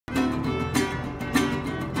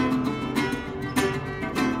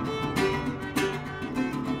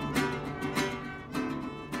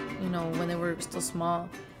still small.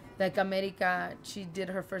 Like America, she did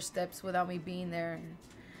her first steps without me being there,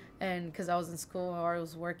 and because I was in school or I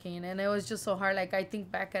was working, and it was just so hard. Like I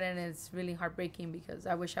think back at it, and it's really heartbreaking because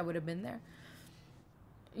I wish I would have been there.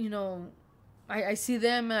 You know, I see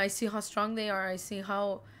them, and I see how strong they are. I see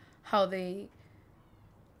how they,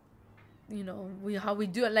 you know, how we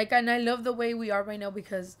do it. Like, and I love the way we are right now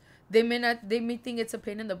because they may think it's a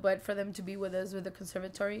pain in the butt for them to be with us with the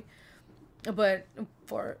conservatory. But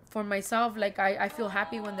for myself, like I feel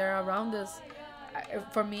happy when they're around us.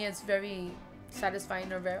 For me, it's very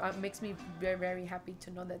satisfying, or makes me very, very happy to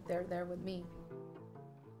know that they're there with me.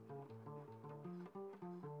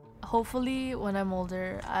 Hopefully, when I'm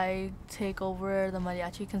older, I take over the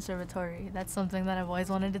Mariachi Conservatory. That's something that I've always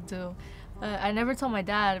wanted to do. I never told my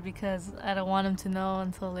dad because I don't want him to know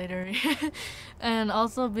until later. And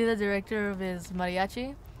also be the director of his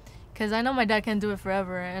mariachi. Because I know my dad can't do it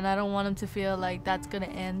forever, and I don't want him to feel like that's going to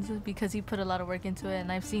end because he put a lot of work into it, and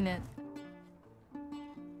I've seen it.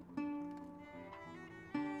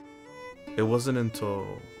 It wasn't until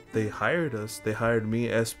they hired us, they hired me,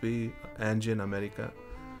 SB, Angie, and America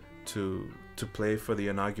to play for the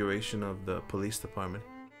inauguration of the police department.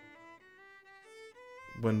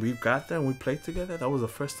 When we got there and we played together, that was the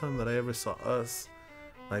first time that I ever saw us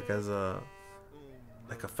like as a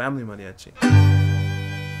family mariachi.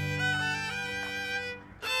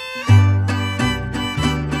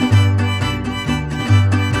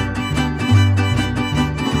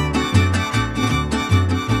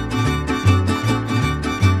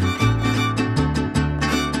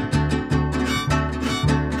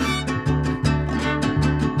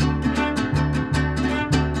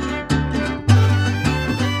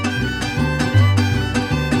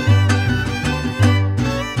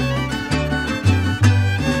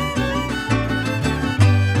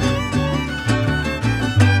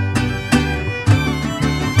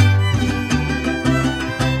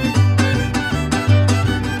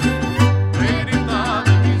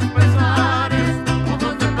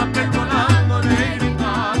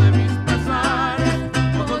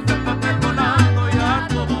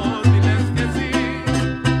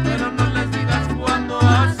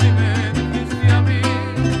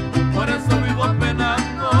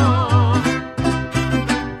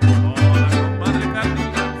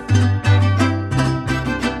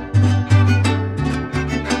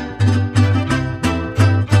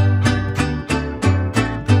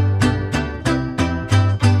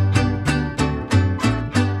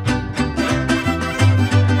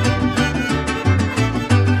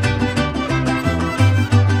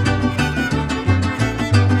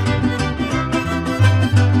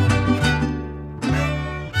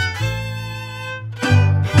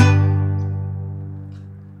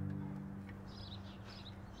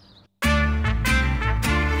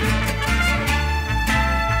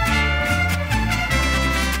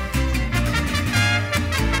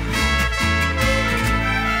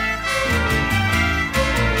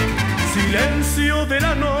 Silencio de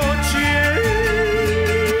la noche,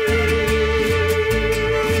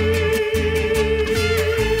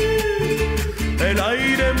 el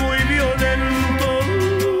aire muy violento,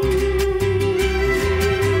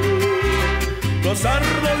 los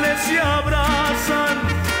árboles ya